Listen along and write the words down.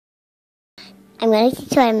I'm going to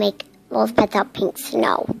teach you how to make Wolf Pets Up Pink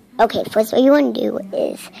Snow. Okay, first what you want to do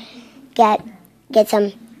is get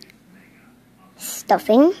some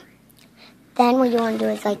stuffing. Then what you want to do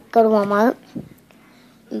is like go to Walmart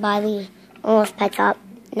and buy the Wolf Pets Up.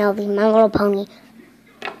 No, the My Little Pony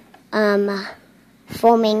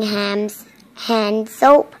foaming hand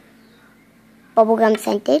soap, bubblegum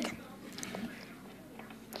scented.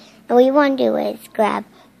 And what you want to do is grab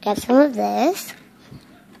some of this,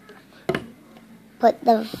 put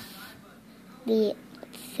the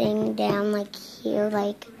thing down like here,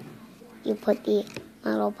 like you put the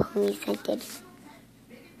My Little Pony scented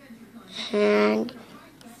hand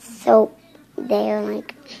soap there,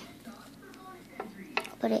 like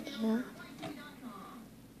put it here.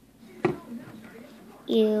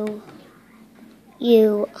 You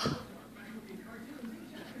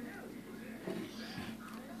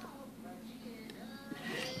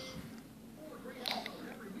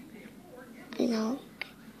know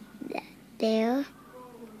that there.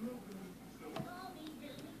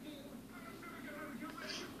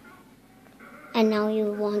 And now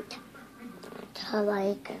you want to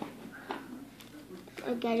like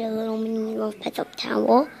get a little mini Wolf Pets Up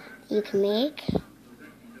towel that you can make.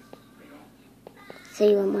 So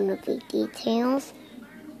you want one of the details.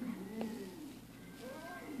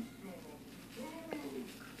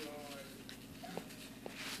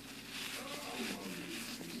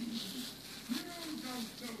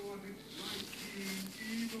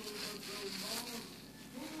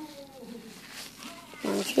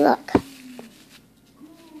 Now let's look.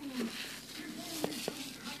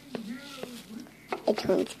 It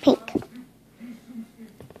turns pink.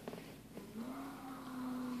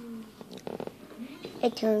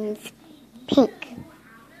 It turns pink.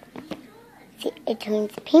 See, it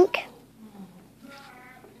turns pink.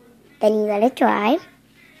 Then you let it dry.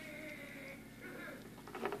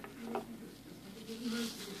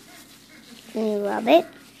 Then you rub it.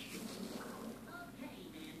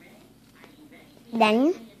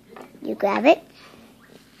 Then you grab it.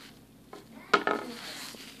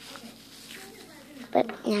 But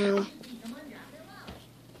now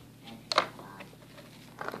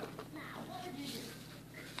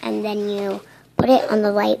and then you put it on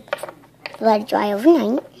the light, let it dry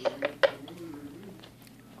overnight,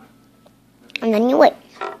 and then you wait.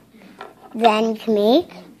 Then you can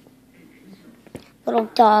make little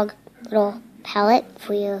palette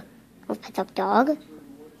for your Wolf Pets Up dog.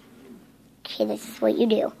 Okay, this is what you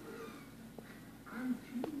do.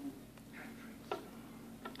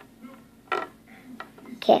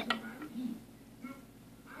 Okay.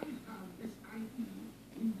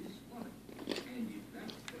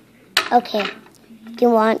 Okay, if you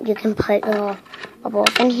want, you can put little bubbles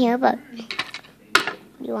in here, but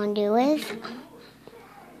what you want to do is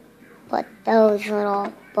put those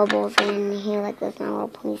little bubbles in here, like those My Little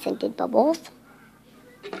Pony scented bubbles.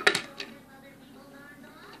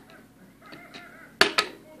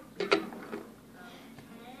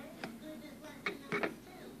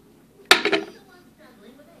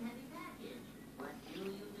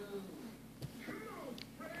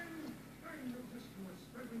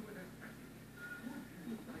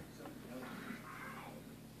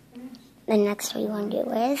 The next what you want to do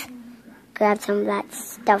is grab some of that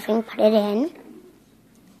stuffing, put it in.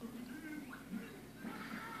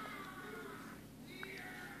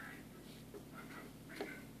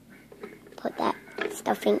 Put that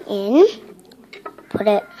stuffing in. Put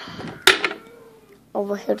it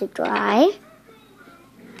over here to dry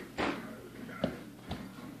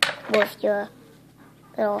with your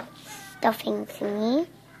little stuffing thingy.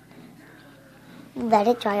 Let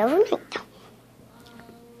it dry overnight.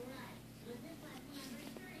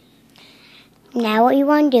 Now what you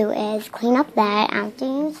want to do is clean up that after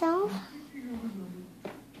yourself.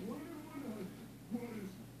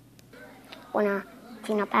 Want to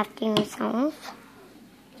clean up after yourself.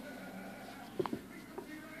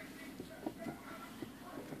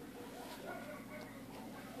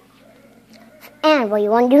 And what you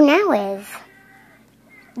want to do now is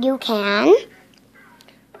you can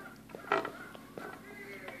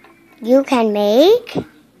make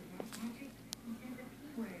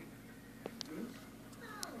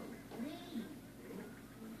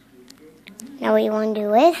now what you want to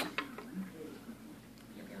do is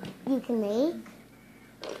you can make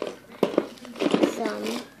some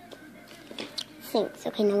things.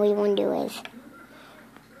 Okay, now what you want to do is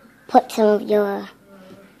put some of your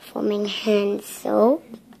foaming hand soap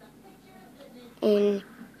in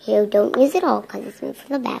here. Don't use it all because it's meant for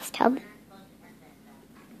the bathtub.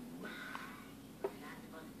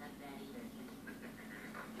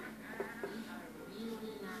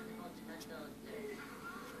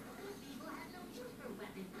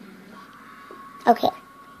 Okay.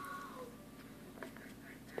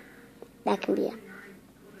 That can be it.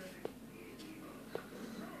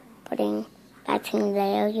 Putting that thing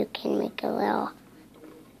there, you can make a little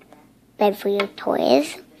bed for your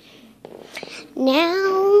toys.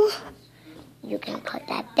 Now, you can put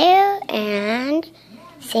that there, and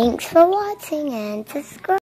thanks for watching and subscribe.